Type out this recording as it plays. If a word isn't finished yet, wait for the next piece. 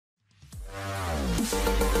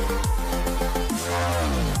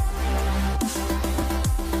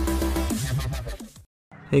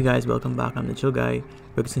Hey guys, welcome back. I'm ThechillGuy.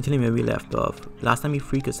 We're continuing where we left off. Last time we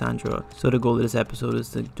freed Cassandra, so the goal of this episode is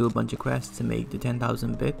to do a bunch of quests to make the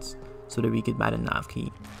 10,000 bits so that we could buy the Navkey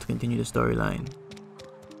to continue the storyline.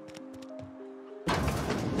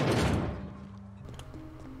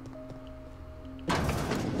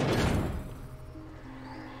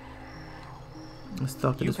 Let's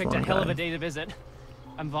talk to this phone guy. You picked a hell of a day to visit.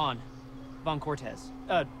 I'm Vaughn Cortez.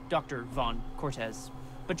 Dr. Vaughn Cortez.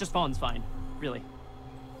 But just Vaughn's fine, really.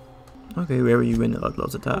 Okay, where were you when the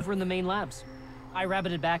outlaws attacked? Over in the main labs. I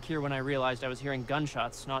rabbited back here when I realized I was hearing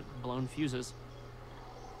gunshots, not blown fuses.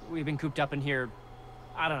 We've been cooped up in here,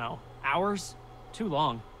 I don't know, hours? Too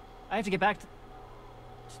long. I have to get back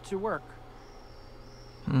to work.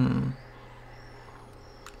 You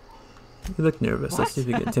look nervous. Let's see if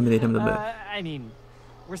we can intimidate him a bit. I mean,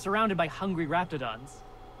 we're surrounded by hungry raptidons.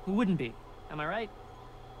 Who wouldn't be? Am I right?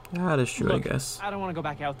 Yeah, that's true, Look, I guess. I don't want to go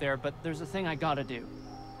back out there, but there's a thing I gotta do.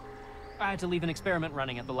 I had to leave an experiment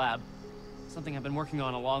running at the lab. Something I've been working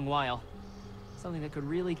on a long while. Something that could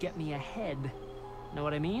really get me ahead. Know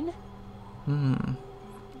what I mean?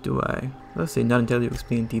 Do I? Let's see, not until you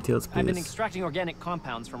explain details, please. I've been extracting organic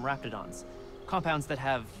compounds from raptidons. Compounds that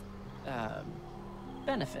have,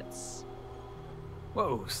 benefits.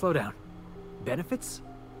 Whoa, slow down. Benefits?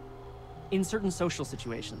 In certain social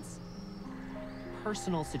situations.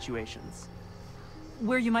 Personal situations.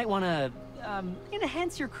 Where you might want to,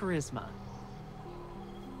 enhance your charisma.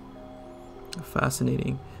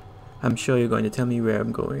 Fascinating. I'm sure you're going to tell me where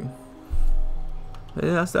I'm going.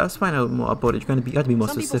 Let's find out more about it. You have to be more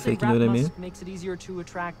specific, you know what I mean? Makes it easier to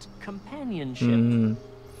attract companionship.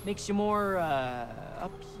 Makes you more,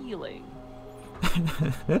 appealing.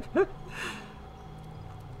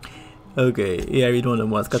 Okay, yeah, we don't know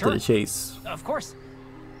what's got to the chase. Of course.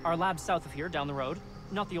 Our lab's south of here, down the road.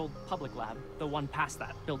 Not the old public lab, the one past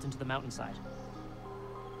that, built into the mountainside.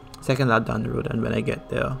 Second lab down the road, and when I get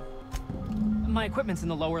there. My equipment's in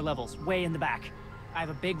the lower levels, way in the back. I have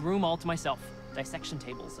a big room all to myself, dissection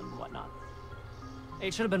tables and whatnot.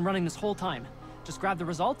 It should have been running this whole time. Just grab the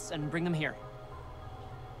results and bring them here.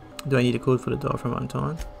 Do I need a code for the door from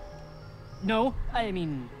Anton? No, I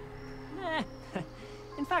mean...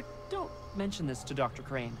 In fact, don't mention this to Dr.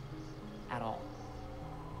 Crane. At all.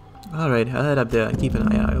 Alright, I'll head up there and keep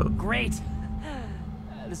an eye out. Great!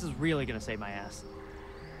 This is really gonna save my ass.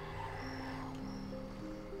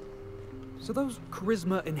 So those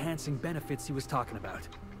charisma-enhancing benefits he was talking about, it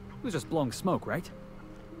was just blowing smoke, right?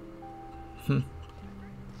 So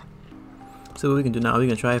what we can do now, we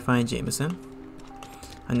can try to find Jameson.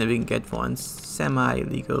 And then we can get Vaughn's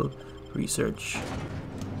semi-legal research.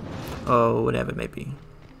 Or whatever it may be.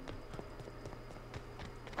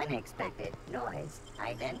 Unexpected noise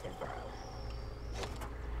identified.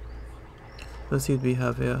 Let's see what we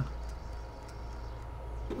have here.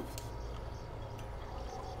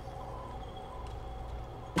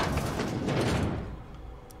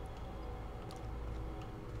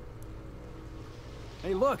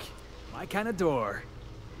 Hey look, my kind of door.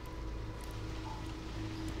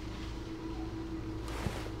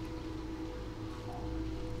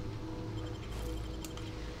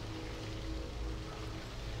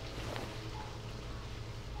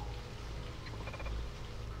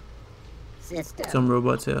 System. Some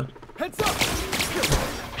robots here. Heads up! Let's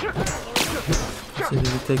see if we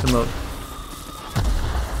can take them out.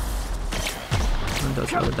 That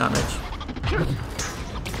does a lot of damage.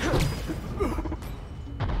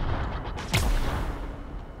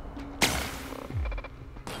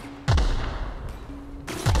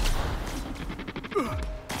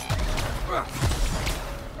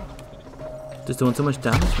 Just doing so much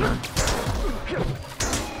damage, man.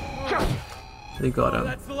 They got him.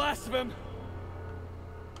 That's the last of him.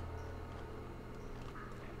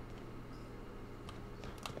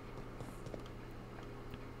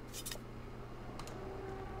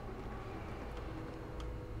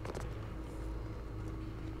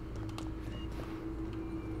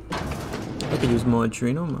 I could use more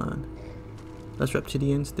adrenal, man. That's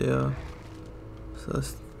reptilians there. So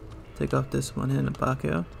let's take off this one here in the back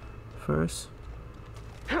here first.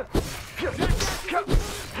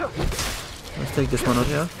 Let's take this one out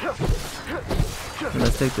here. And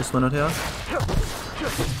let's take this one out here.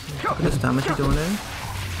 Look at this damage you're doing there.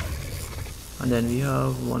 And then we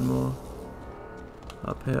have one more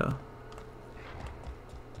up here.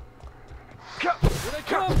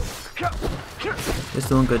 It's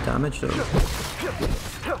doing good damage though.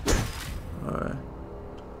 Alright.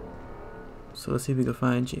 So let's see if we can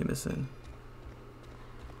find Jameson.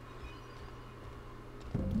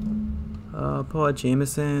 Poor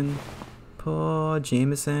Jameson. Poor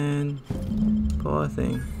Jameson. Poor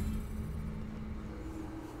thing.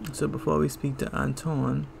 So before we speak to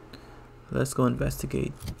Anton, let's go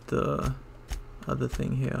investigate the other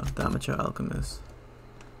thing here, the amateur alchemist.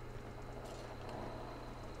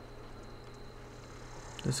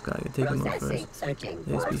 This guy, you take him out first. Searching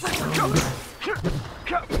Let's for be strong.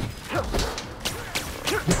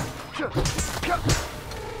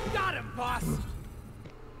 Got him, boss!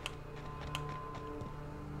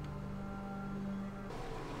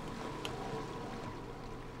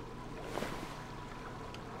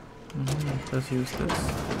 Let's use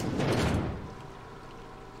this.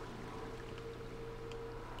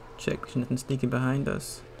 Check, there's nothing sneaking behind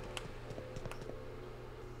us.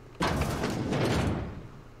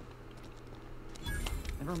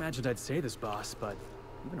 Never imagined I'd say this, boss, but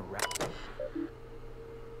even a rat.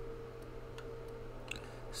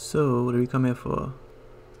 So, what do we come here for?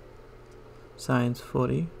 Science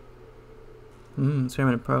 40.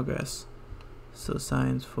 Experiment in progress. So,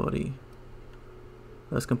 science 40.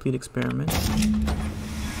 Let's complete experiment.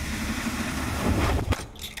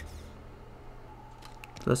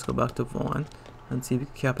 Let's go back to Vaughn and see if we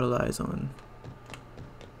can capitalize on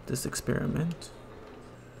this experiment.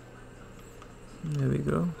 There we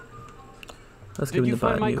go. Let's give him the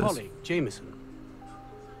bad news. Did you find my colleague, Jameson?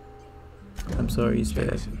 I'm sorry, he's dead.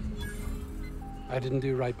 Jameson. I didn't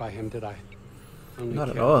do right by him, did I? Only Not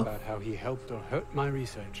at cared all. about how he helped or hurt my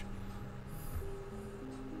research.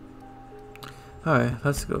 Alright,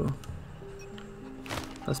 let's go.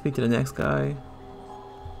 Let's speak to the next guy.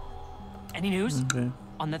 Any news? Okay.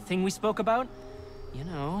 On the thing we spoke about? You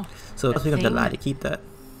know. So let's pick up the thing? lie to keep that.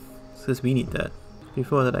 Because we need that.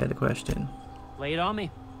 Before that I had a question. Lay it on me.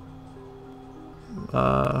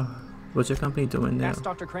 What's your company doing now? Ask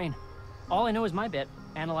Dr. Crane. All I know is my bit,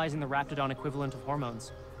 analyzing the Raptidon equivalent of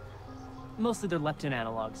hormones. Mostly they're leptin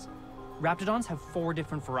analogs. Raptidons have 4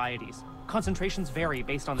 different varieties. Concentrations vary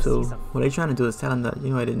based on the So season. what I trying to do is tell him that,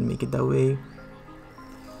 I didn't make it that way.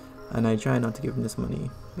 And I try not to give him this money.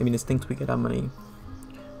 I mean, this thinks we get our money.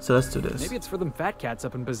 So let's do this. Maybe it's for them fat cats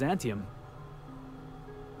up in Byzantium.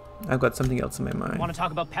 I've got something else in my mind. Want to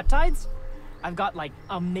talk about peptides? I've got, like,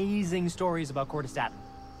 amazing stories about cortistatin.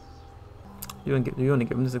 You want to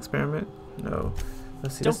give him this experiment? No.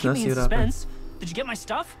 Let's see. Don't Let's keep me see in what happens. suspense. Did you get my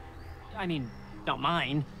stuff? I mean, not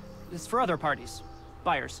mine. It's for other parties.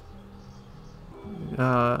 Buyers. No,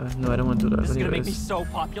 I don't want to do that. This is gonna make Anyways. me so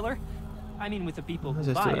popular. I mean, with the people who Let's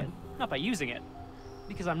just buy do it, it. not by using it.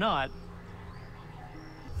 Because I'm not.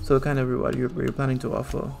 So what kind of reward were you planning to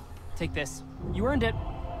offer? Take this. You earned it.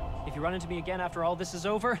 If you run into me again after all this is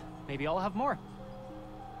over, maybe I'll have more.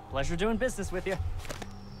 Pleasure doing business with you.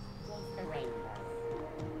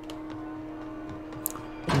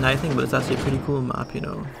 And I think, but it's actually a pretty cool map,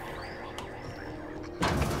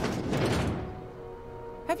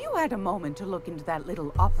 Have you had a moment to look into that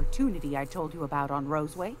little opportunity I told you about on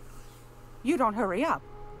Roseway? You don't hurry up.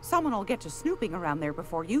 Someone will get to snooping around there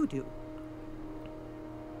before you do.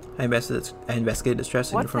 I investigated the stress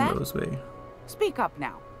signal What's from that? Roseway. Speak up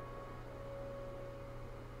now.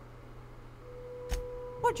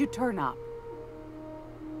 What'd you turn up?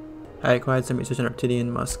 I acquired some research on Reptilian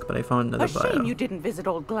Musk, but I found another A shame buyer. you didn't visit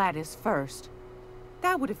old Gladys first.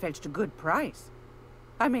 That would have fetched a good price.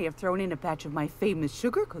 I may have thrown in a batch of my famous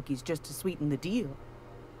sugar cookies just to sweeten the deal.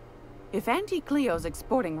 If Auntie Cleo's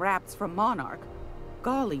exporting wraps from Monarch,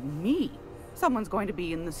 golly me, someone's going to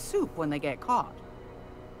be in the soup when they get caught.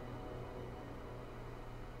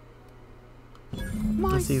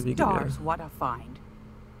 My Let's see if we can stars, what a find.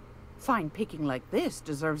 Fine picking like this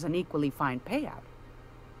deserves an equally fine payout.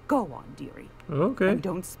 Go on, dearie. Okay. And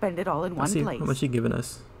don't spend it all in Let's one see place. how much he giving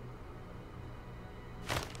us.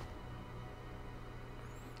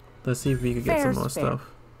 Let's see if we could get some Fair's more fair. stuff.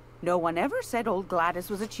 No one ever said old Gladys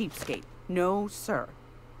was a cheapskate. No, sir.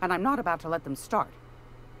 And I'm not about to let them start.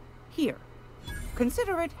 Here.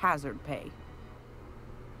 Consider it hazard pay.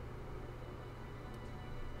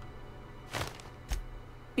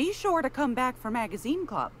 Be sure to come back for Magazine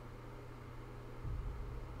Club.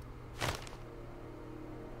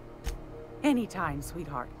 Anytime,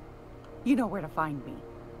 sweetheart. You know where to find me.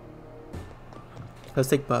 Let's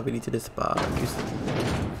take Bobby to this bar.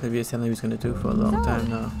 Maybe it's something he was going to do for a long time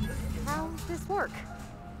now. How's this work?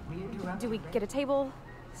 Do we get a table?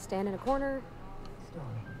 Stand in a corner?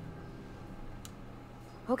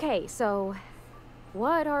 Okay, so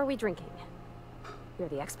what are we drinking? You're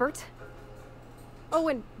the expert. Oh,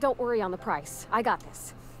 and don't worry on the price. I got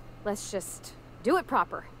this. Let's just do it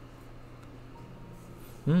proper.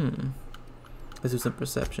 Let's do some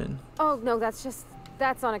perception. Oh, no, that's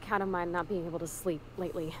on account of my not being able to sleep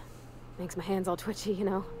lately. Makes my hands all twitchy, you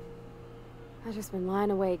know? I've just been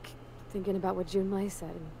lying awake, thinking about what Junlei said,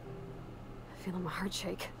 and feeling my heart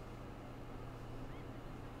shake.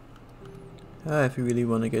 If you really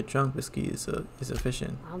want to get drunk, whiskey is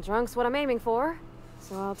efficient. Well, drunk's what I'm aiming for,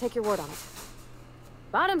 so I'll take your word on it.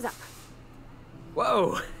 Bottoms up.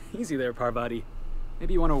 Whoa, easy there, Parvati.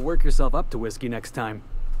 Maybe you want to work yourself up to whiskey next time.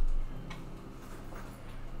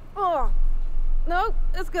 Oh, no,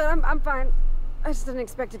 it's good. I'm fine. I just didn't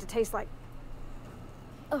expect it to taste like...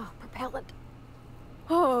 Oh, propellant.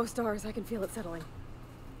 Oh, stars, I can feel it settling.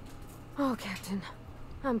 Oh, Captain.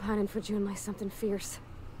 I'm pining for June like something fierce.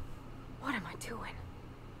 What am I doing?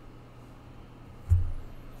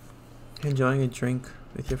 Enjoying a drink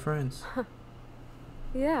with your friends.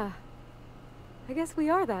 Yeah. I guess we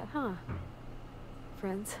are that, huh?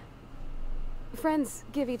 Friends. Friends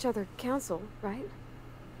give each other counsel, right?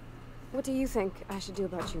 What do you think I should do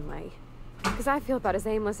about Junlei? Because I feel about as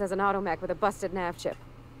aimless as an automech with a busted nav chip.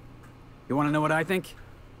 You want to know what I think?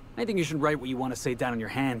 I think you should write what you want to say down on your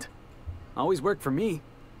hand. Always worked for me.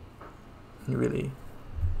 Really?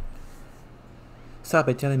 Stop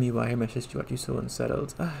by telling me why her message got you so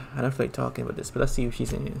unsettled. I don't feel like talking about this, but let's see if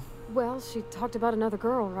she's in here. Well, she talked about another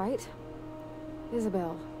girl, right?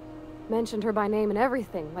 Isabel. Mentioned her by name and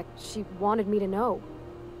everything, like she wanted me to know.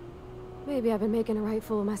 Maybe I've been making a right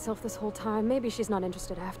fool of myself this whole time. Maybe she's not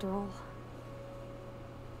interested after all.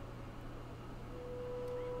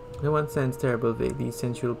 No one sends terrible, vaguely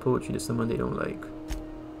sensual poetry to someone they don't like.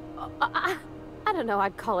 I don't know,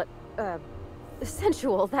 I'd call it,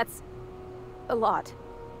 sensual. That's a lot.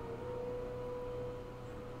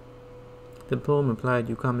 The poem implied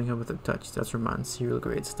you coming up with a touch. That's romance, serial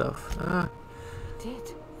grade stuff.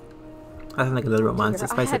 Did? I think like a little romance to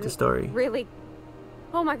Dear, spice up the story. Really?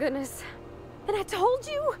 Oh my goodness. And I told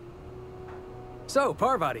you? So,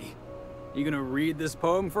 Parvati, you gonna read this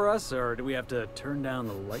poem for us, or do we have to turn down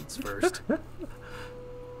the lights first?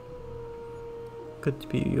 Could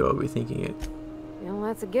be you're rethinking it. Well,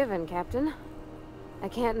 that's a given, Captain. I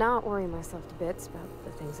can't not worry myself to bits about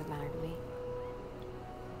the things that matter to me.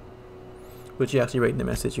 But you actually writing the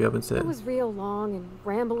message you haven't said. It was real long and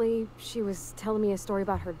rambly. She was telling me a story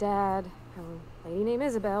about her dad, how a lady named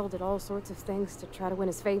Isabel did all sorts of things to try to win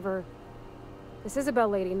his favor. This Isabel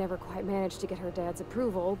lady never quite managed to get her dad's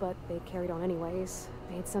approval, but they carried on anyways.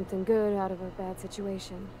 Made something good out of a bad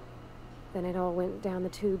situation. Then it all went down the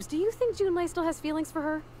tubes. Do you think Junlei still has feelings for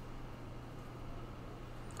her?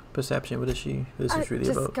 Perception, what is she? What is this really I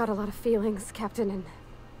just about? got a lot of feelings, Captain, and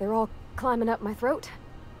they're all climbing up my throat.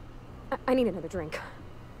 I need another drink.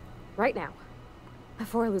 Right now.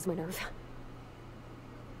 Before I lose my nerve.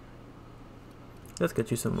 Let's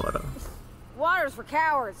get you some water. Water's for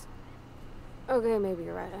cowards. Okay, maybe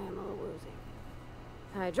you're right. I am a little woozy.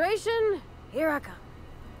 Hydration, here I come.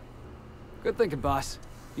 Good thinking, boss.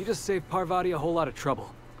 You just saved Parvati a whole lot of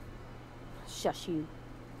trouble. Shush you.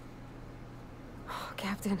 Oh,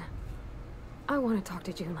 Captain, I want to talk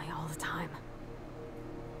to Junlei all the time.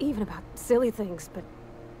 Even about silly things, but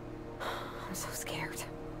I'm so scared.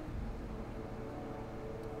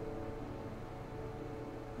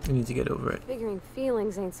 You need to get over it. Figuring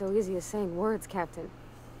feelings ain't so easy as saying words, Captain.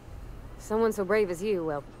 Someone so brave as you,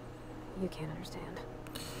 well, you can't understand.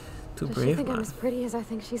 Too Does she brave, think I'm man. as pretty as I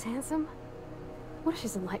think she's handsome? What if she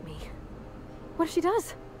doesn't like me? What if she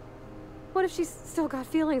does? What if she's still got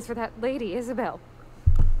feelings for that lady, Isabel?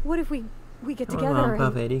 What if we get Come together on,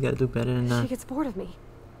 Parvati, you gotta do better than and that. she gets bored of me?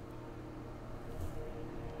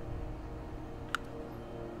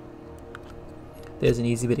 There's an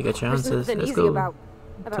easy way to get There's chances. nothing Let's easy go. about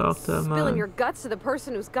talk to her, spilling man. your guts to the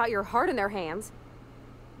person who's got your heart in their hands.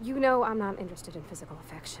 You know I'm not interested in physical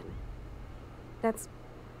affection. That's...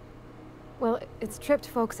 well, it's tripped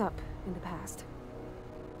folks up in the past.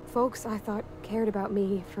 Folks I thought cared about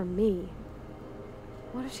me for me.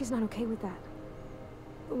 What if she's not okay with that?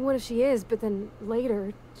 What if she is, but then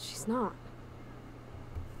later, she's not?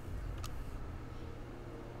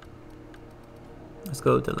 Let's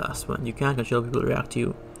go with the last one. You can't control people to react to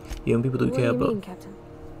you. Even people who What care do you about. mean, Captain?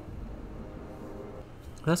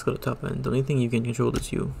 Let's go to the top end. The only thing you can control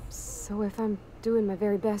is you. So if I'm doing my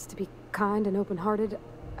very best to be kind and open-hearted,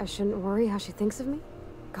 I shouldn't worry how she thinks of me?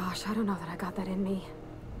 Gosh, I don't know that I got that in me.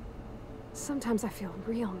 Sometimes I feel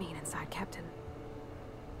real mean inside, Captain.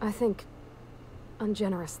 I think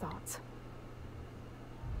ungenerous thoughts.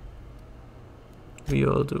 We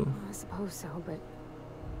all do. I suppose so, but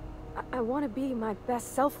I want to be my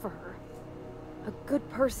best self for her. A good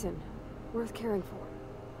person, worth caring for.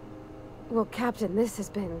 Well, Captain, this has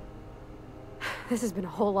been a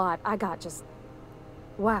whole lot. I got just...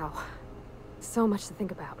 wow. So much to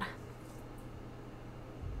think about.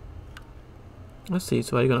 Let's see,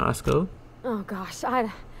 so are you gonna ask her? Oh gosh,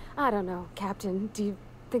 I don't know, Captain. Do you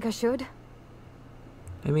think I should?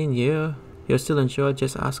 I mean, yeah. You're still in charge,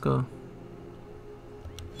 just ask her.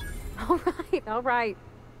 all right.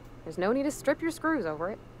 There's no need to strip your screws over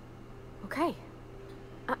it. Okay.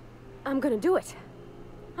 I'm gonna do it.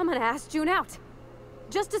 I'm gonna ask June out.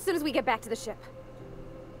 Just as soon as we get back to the ship.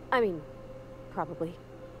 I mean, probably.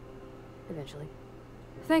 Eventually.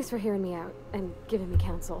 Thanks for hearing me out and giving me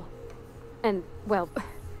counsel. And, well,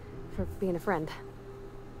 for being a friend.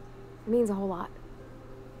 It means a whole lot.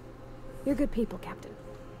 You're good people, Captain.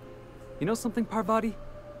 You know something, Parvati?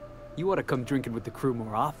 You ought to come drinking with the crew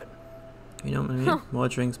more often. You know what I mean? More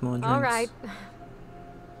drinks, more drinks. All right.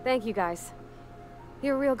 Thank you, guys.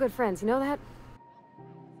 You're real good friends, you know that?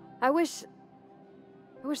 I wish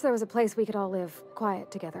there was a place we could all live quiet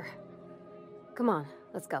together. Come on,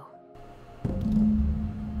 let's go.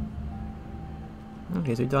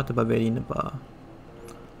 Okay, so we talked about Betty in the bar.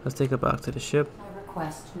 Let's take her back to the ship. I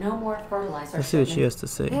request no more fertilizer. Let's see what she has to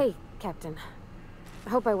say. Hey, Captain. I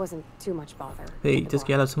hope I wasn't too much bother. Hey, this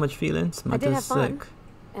girl has so much feelings. I did have fun, sick.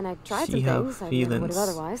 and I tried She some have things I never feelings. would have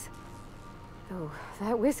otherwise. Oh,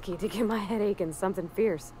 that whiskey did get my head aching something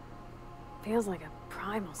fierce. Feels like a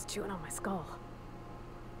primal's chewing on my skull.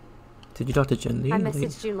 Did you talk to Jen Lee? I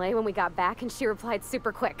messaged Junlei when we got back, and she replied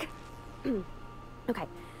super quick. Okay.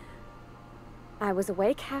 I was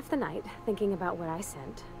awake half the night, thinking about what I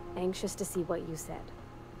sent, anxious to see what you said.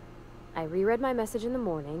 I reread my message in the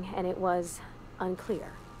morning, and it was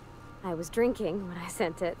unclear. I was drinking when I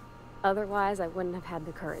sent it. Otherwise, I wouldn't have had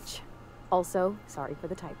the courage. Also, sorry for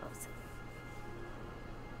the typos.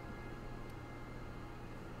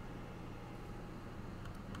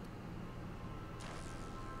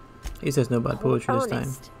 He says no bad poetry this time.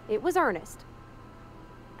 Earnest. It was earnest.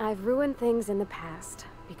 I've ruined things in the past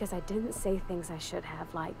because I didn't say things I should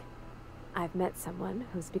have, like, I've met someone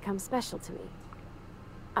who's become special to me.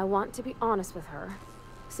 I want to be honest with her,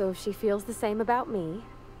 so if she feels the same about me,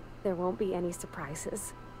 there won't be any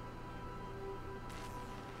surprises.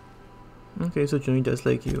 Okay, so Johnny does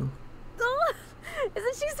like you. Oh,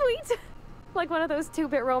 isn't she sweet? Like one of those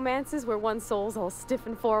two-bit romances where one soul's all stiff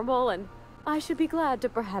and formal and I should be glad to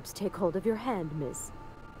perhaps take hold of your hand, miss.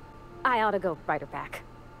 I ought to go write her back.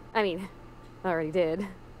 I mean, I already did.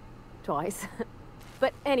 Twice.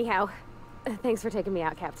 But anyhow, thanks for taking me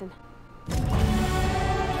out, Captain.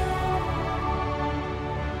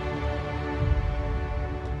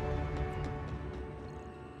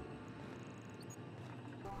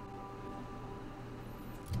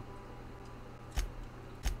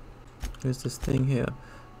 There's this thing here.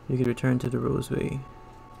 You could return to the Roseway.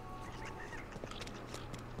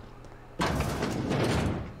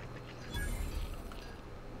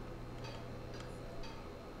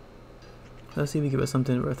 Let's see if we give us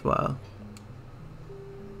something worthwhile.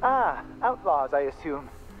 Ah, outlaws, I assume.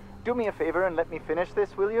 Do me a favor and let me finish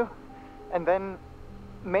this, will you? And then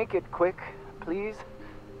make it quick, please.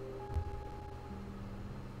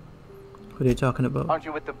 What are you talking about? Aren't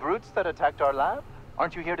you with the brutes that attacked our lab?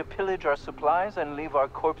 Aren't you here to pillage our supplies and leave our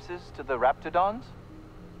corpses to the raptidons?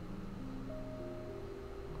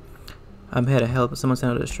 I'm here to help. Someone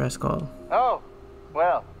sent out a distress call. Oh,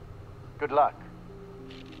 well, good luck.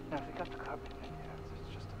 Now, if you got the carpet in here, it's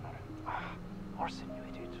just a matter. Horse in you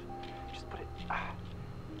idiot. Just put it.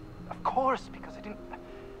 Of course, because I didn't.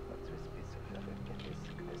 What's this piece of get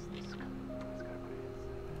this. It's gotta put it.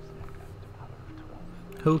 The power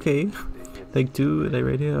of 12. Okay. Like two, like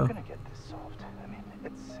right here. I'm gonna get this solved. I mean,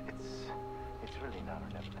 it's really not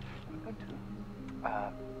an effort. I'm going to.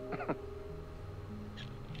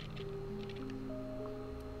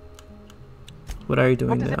 What are you doing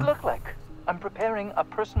What does there? it look like? I'm preparing a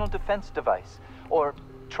personal defense device, or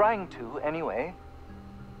trying to, anyway.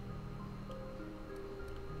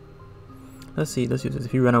 Let's see, let's use this.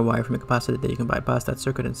 If you run a wire from a capacitor, you can bypass that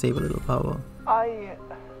circuit and save a little power.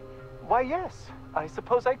 Why, yes. I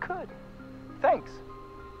suppose I could. Thanks.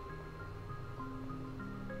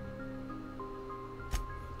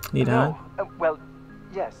 Need a hand? Well,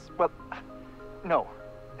 yes. Well, no.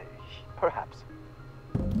 Perhaps.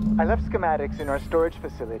 I left schematics in our storage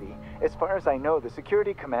facility. As far as I know, the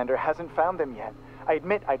security commander hasn't found them yet. I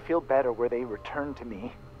admit I'd feel better were they returned to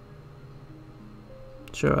me.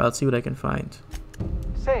 Sure, I'll see what I can find.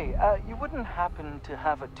 Say, you wouldn't happen to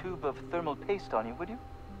have a tube of thermal paste on you, would you?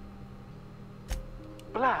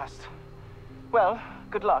 Blast. Well,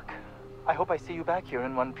 good luck. I hope I see you back here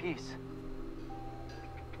in one piece.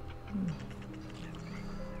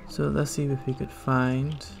 So let's see if we could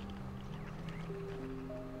find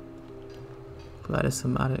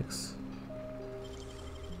somatics.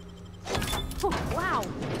 Oh, wow!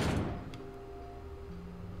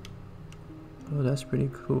 Oh, that's pretty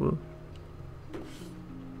cool.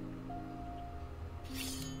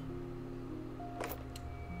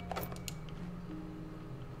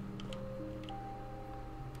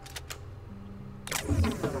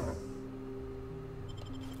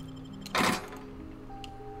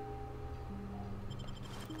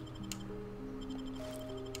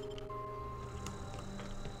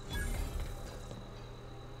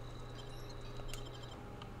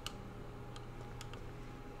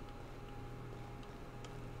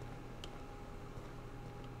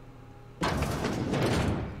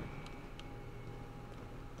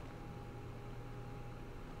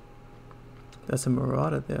 There's a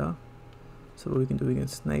marauder there. So what we can do, we can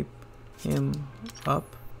snipe him up.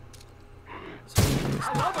 So we can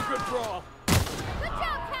snipe. Love a good brawl. Good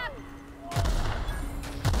job, Cap!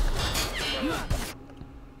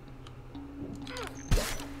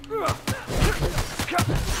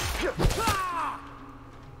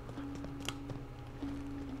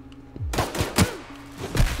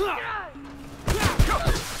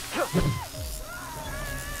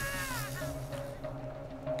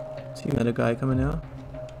 See another guy coming out.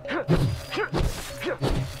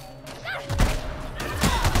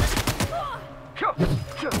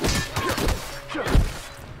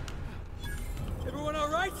 Everyone all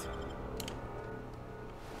right?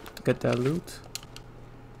 Get that loot.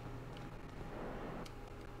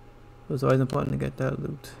 It was always important to get that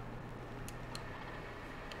loot.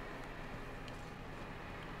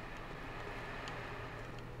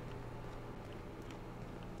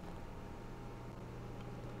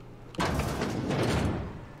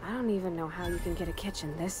 I don't even know how you can get a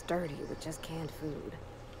kitchen this dirty with just canned food.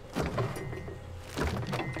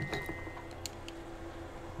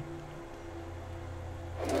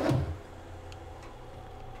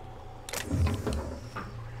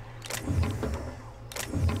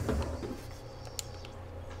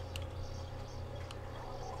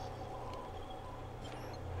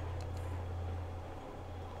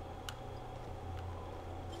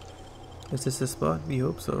 Is this the spot? We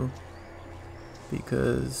hope so.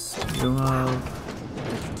 Because you don't have...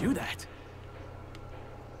 How'd you do that?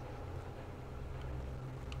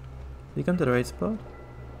 Did you come to the right spot?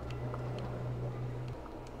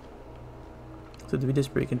 So did we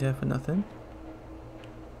just break into here for nothing?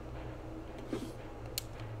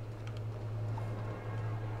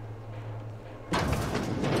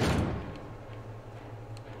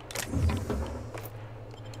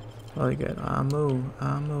 Oh, you got ammo,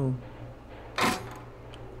 ammo.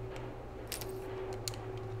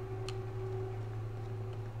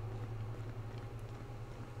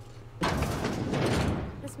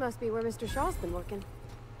 This must be where Mr. Shaw's been working.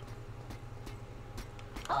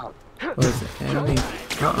 Oh, What is it? Enemy.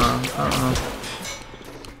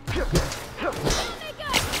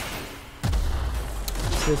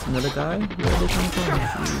 There's another guy? Where did they come from?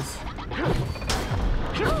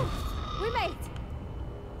 Jeez. We made it!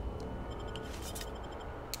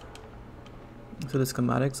 So the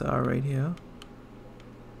schematics are right here.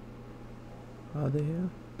 Are they here?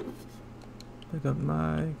 Pick up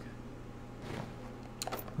mic.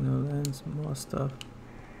 No lens, more stuff.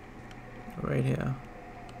 Right here.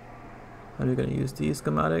 How are we gonna use these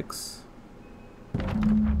schematics?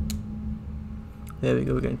 There we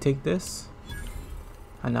go, we're gonna take this.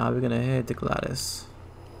 And now we're gonna head to Gladys.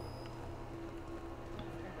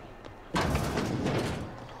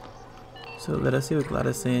 So let us see what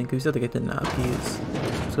Gladys is saying, because we still have to get the Navkeys.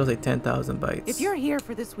 It's gonna take 10,000 bytes. If you're here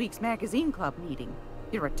for this week's magazine club meeting,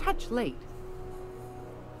 you're a touch late.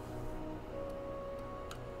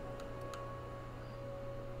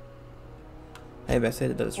 Hey, I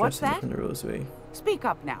said it does What's trust that? in the rosary. Speak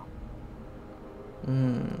up now.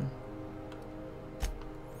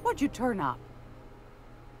 What'd you turn up?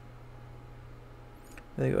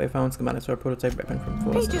 There you go, I found schematics for a prototype weapon from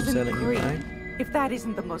Force and I'm Pages and selling you green. mine. If that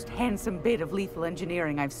isn't the most handsome bit of lethal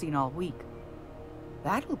engineering I've seen all week.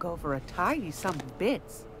 That'll go for a tidy sum of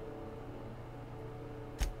bits.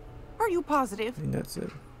 Are you positive? I think that's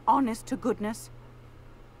it. Honest to goodness?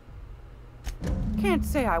 Can't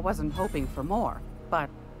say I wasn't hoping for more, but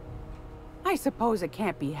I suppose it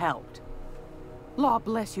can't be helped. Law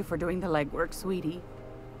bless you for doing the legwork, sweetie.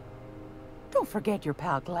 Don't forget your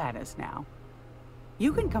pal Gladys now.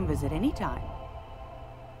 You can come visit anytime.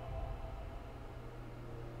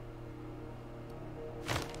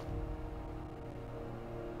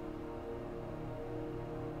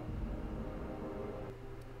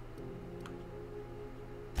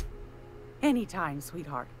 Anytime,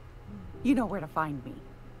 sweetheart. You know where to find me.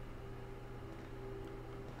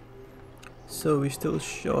 So we're still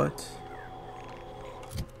short.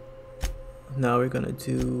 Now we're gonna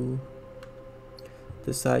do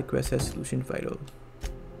the side quest as solution vital.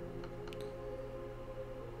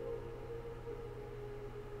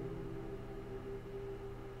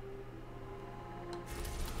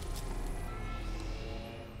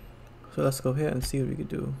 So let's go ahead and see what we can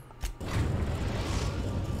do.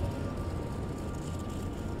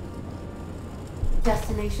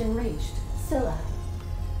 Destination reached. Scylla.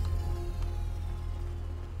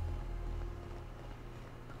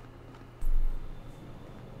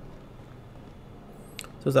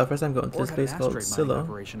 So it's our first time going to Orc this had an place called asteroid mining Scylla.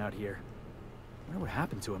 operation out here. I wonder what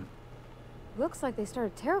happened to him. Looks like they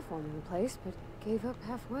started terraforming the place, but gave up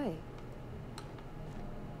halfway.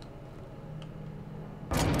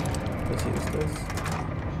 Let's use this.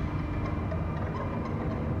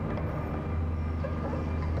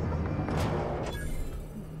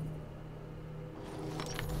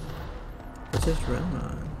 Let's just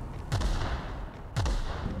run.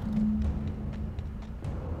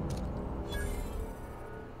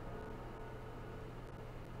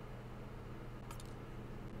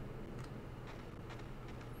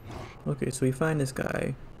 Okay, so we find this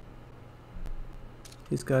guy.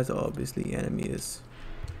 These guys are obviously enemies.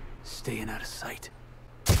 Staying out of sight.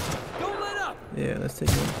 Don't let up! Yeah, let's take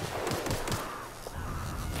him.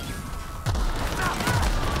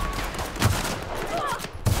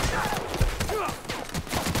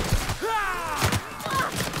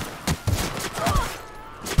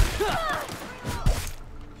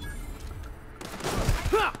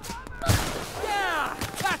 Yeah!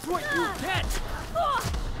 That's what you get!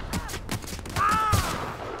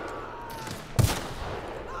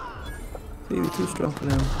 Maybe too strong for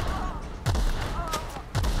them.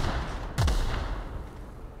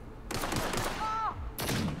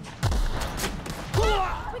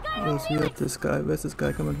 Let's see up this guy. Where's this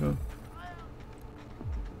guy coming from?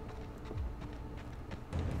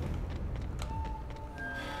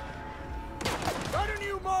 Better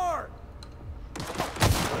you more!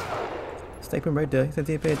 Snipe him right there. He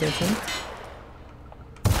didn't pay attention.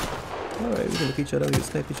 Alright, we can look each other. We can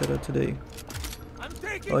snipe each other today.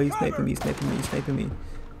 Oh, he's sniping me, sniping me, sniping me.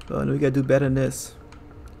 Oh no, we gotta do better than this.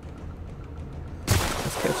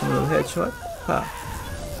 Let's catch him a little headshot. Ha!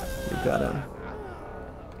 You got him.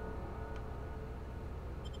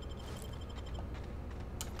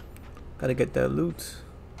 Gotta get that loot.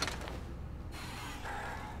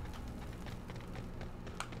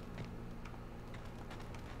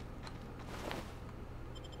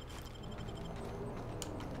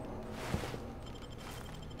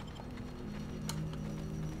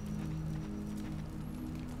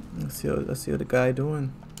 Let's see what the guy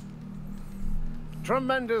doing.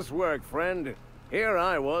 Tremendous work, friend. Here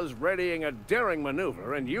I was readying a daring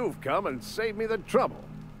maneuver, and you've come and saved me the trouble.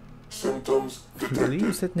 Symptoms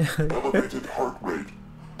detected. Elevated heart rate,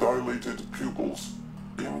 dilated pupils,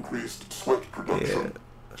 increased sweat production.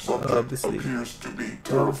 Yeah, subject obviously. Appears to be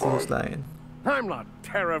terrified. Lying. I'm not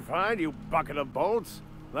terrified, you bucket of bolts.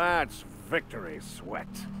 That's victory sweat.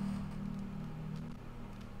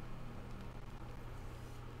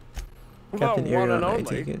 Captain The one and Arion, I only.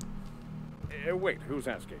 take it. Wait, who's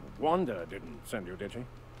asking? Wanda didn't send you, did she?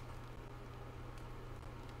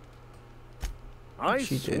 I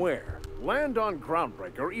swear, land on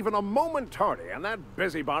Groundbreaker even a moment tardy, and that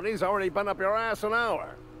busybody's already been up your ass an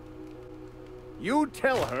hour. You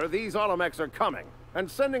tell her these automechs are coming, and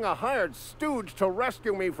sending a hired stooge to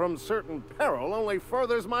rescue me from certain peril only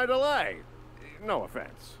furthers my delay. No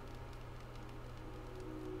offense.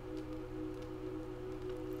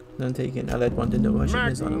 None taken. I let Wanda know I should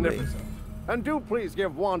miss on the way. And do please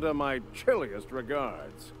give Wanda my chilliest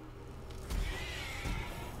regards.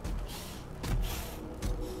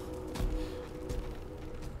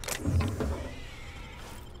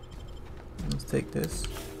 Let's take this.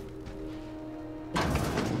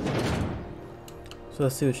 So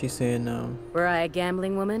let's see what she's saying now. Were I a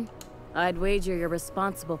gambling woman, I'd wager you're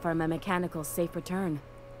responsible for my mechanical safe return.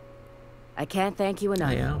 I can't thank you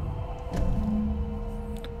enough. Yeah.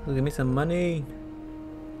 So give me some money.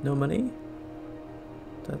 No money?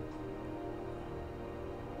 That...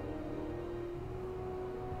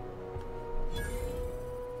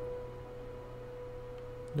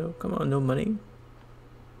 No, come on, no money.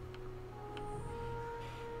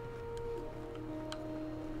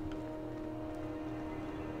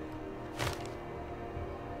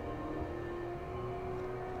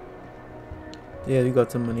 Yeah, we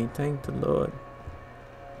got some money, thank the Lord.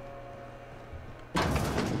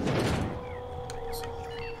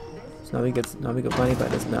 So now we get money by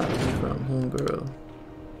this Navkey from Homegirl.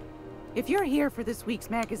 If you're here for this week's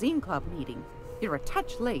magazine club meeting, you're a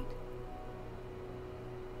touch late.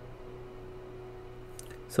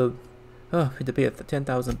 So, we have to pay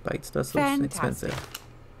 10,000 bytes. That's so expensive.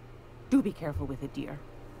 Do be careful with it, dear,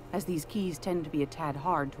 as these keys tend to be a tad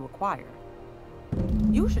hard to acquire.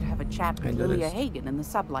 You should have a chat with Lilia Hagen in the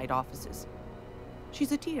Sublight offices.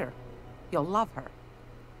 She's a dear. You'll love her.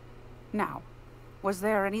 Now, was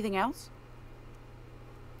there anything else?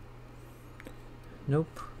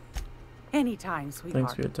 Nope. Anytime, sweetheart.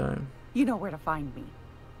 Thanks for your time. You know where to find me.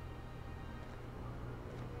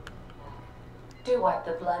 Do wipe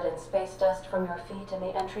the blood and space dust from your feet in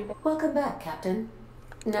the entry bay. Welcome back, Captain.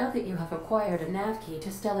 Now that you have acquired a Navkey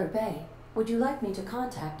to Stellar Bay, would you like me to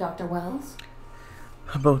contact Dr. Wells?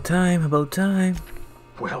 About time, about time.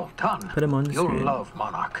 Well done. Put him on the You'll screen. love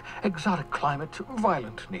Monarch. Exotic climate,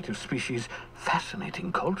 violent native species,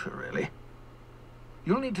 fascinating culture, really.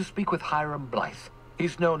 You'll need to speak with Hiram Blythe.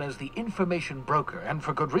 He's known as the information broker, and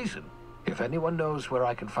for good reason. If anyone knows where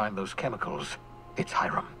I can find those chemicals, it's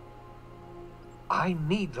Hiram. I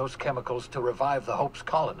need those chemicals to revive the Hope's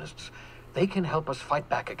colonists. They can help us fight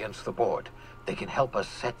back against the board. They can help us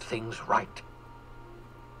set things right.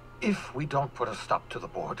 If we don't put a stop to the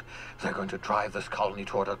board, they're going to drive this colony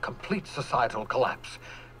toward a complete societal collapse.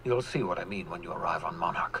 You'll see what I mean when you arrive on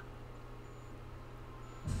Monarch.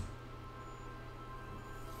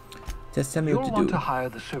 Just tell me what to do. You'll want to hire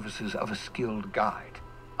the services of a skilled guide.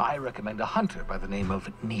 I recommend a hunter by the name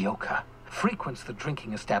of Nyoka. Frequents the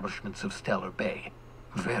drinking establishments of Stellar Bay.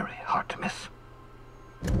 Very hard to miss.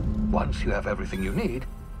 Once you have everything you need,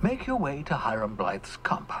 make your way to Hiram Blythe's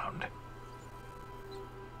compound.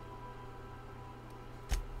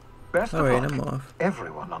 Best of luck. I'm off.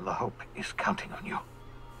 Everyone on the Hope is counting on you.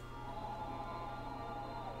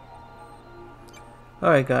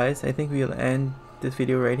 Alright guys, I think we'll end this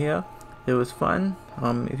video right here. It was fun.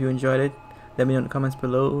 If you enjoyed it, let me know in the comments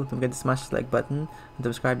below. Don't forget to smash the like button and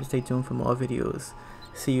subscribe to stay tuned for more videos.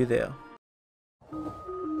 See you there.